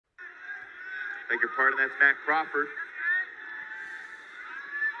Beg your pardon, that's Matt Crawford.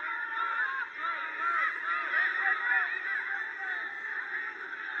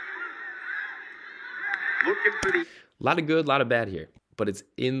 Looking for the... A lot of good, a lot of bad here, but it's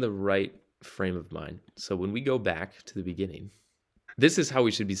in the right frame of mind. So when we go back to the beginning, this is how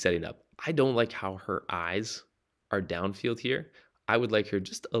we should be setting up. I don't like how her eyes are downfield here. I would like her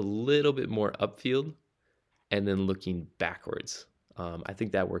just a little bit more upfield and then looking backwards. I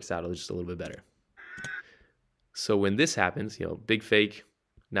think that works out just a little bit better. So when this happens, big fake,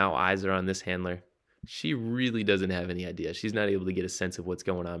 now eyes are on this handler. She really doesn't have any idea. She's not able to get a sense of what's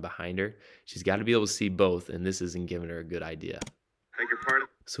going on behind her. She's got to be able to see both, and this isn't giving her a good idea. Beg your pardon.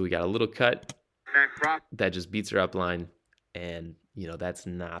 So we got a little cut Matt Crawford. that just beats her up line, and that's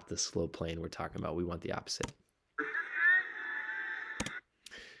not the slow plane we're talking about. We want the opposite.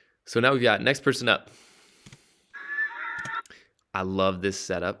 So now we've got next person up. I love this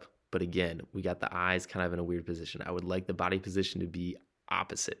setup, but again, we got the eyes kind of in a weird position. I would like the body position to be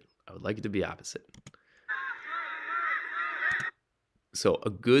opposite. I would like it to be opposite. So a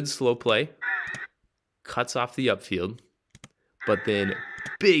good slow play cuts off the upfield, but then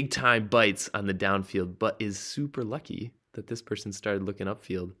big time bites on the downfield, but is super lucky that this person started looking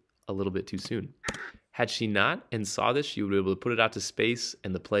upfield a little bit too soon. Had she not and saw this, she would be able to put it out to space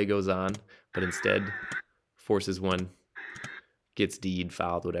and the play goes on, but instead forces one, gets D'd,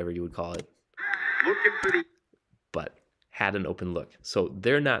 fouled, whatever you would call it. Looking for the... But had an open look. So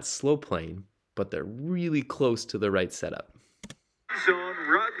they're not slow playing, but they're really close to the right setup. Zone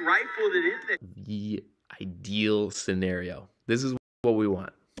rifled it in there. The ideal scenario. This is what we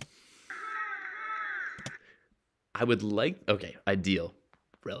want. I would like, okay, ideal,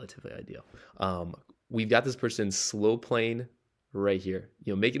 relatively ideal. We've got this person slow playing right here,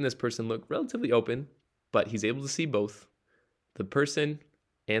 making this person look relatively open, but he's able to see both the person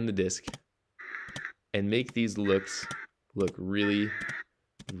and the disc and make these looks look really,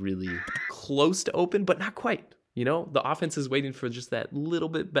 really close to open, but not quite. The offense is waiting for just that little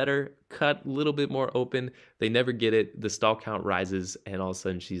bit better cut, a little bit more open. They never get it. The stall count rises, and all of a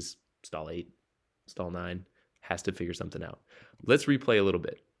sudden she's stall 8, stall 9, has to figure something out. Let's replay a little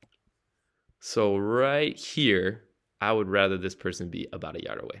bit. So right here, I would rather this person be about a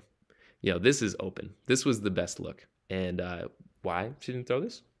yard away. This is open. This was the best look. And why she didn't throw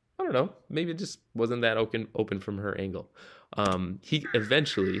this? I don't know. Maybe it just wasn't that open from her angle. He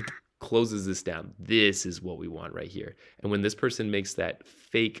eventually closes this down. This is what we want right here. And when this person makes that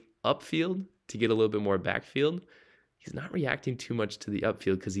fake upfield to get a little bit more backfield, he's not reacting too much to the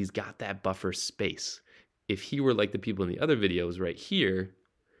upfield because he's got that buffer space. If he were like the people in the other videos right here,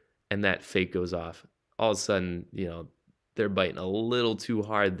 and that fake goes off, all of a sudden, they're biting a little too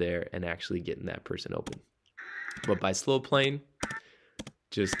hard there and actually getting that person open. But by slow playing,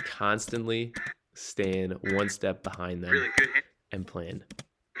 just constantly staying one step behind them Really good and playing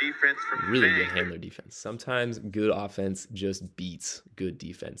defense from really Fang. good handler defense. Sometimes good offense just beats good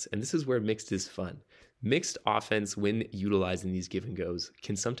defense. And this is where mixed is fun. Mixed offense, when utilizing these give and goes,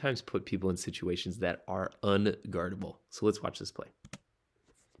 can sometimes put people in situations that are unguardable. So let's watch this play.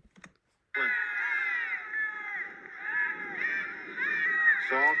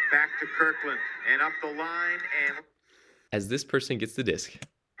 Soft back to Kirkland and up the line and... As this person gets the disc,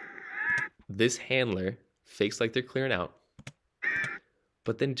 this handler fakes like they're clearing out,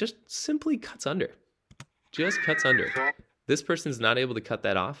 but then just simply cuts under. Just cuts under. This person's not able to cut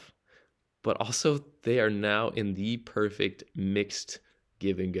that off, but also they are now in the perfect mixed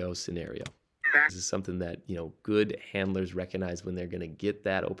give and go scenario. This is something that, good handlers recognize when they're going to get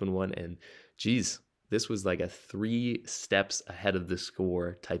that open one. And geez, this was like a 3 steps ahead of the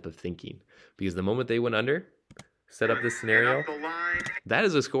score type of thinking, because the moment they went under, set up this scenario, that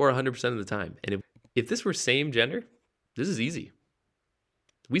is a score 100% of the time. And if this were same gender, this is easy.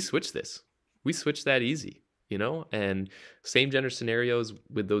 We switch this. We switch that easy, and same gender scenarios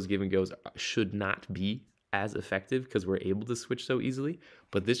with those give and goes should not be as effective because we're able to switch so easily.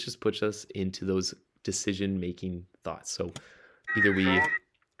 But this just puts us into those decision-making thoughts. So either we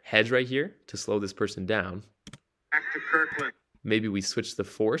hedge right here to slow this person down. Back to Kirkland. Maybe we switch the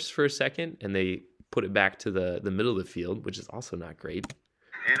force for a second and they put it back to the middle of the field, which is also not great.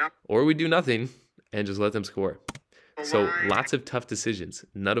 And up Or we do nothing and just let them score. the So line. lots of tough decisions.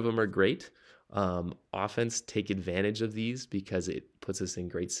 None of them are great. Offense, take advantage of these because it puts us in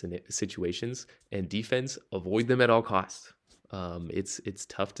great situations. And defense, avoid them at all costs. It's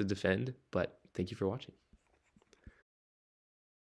tough to defend, but thank you for watching.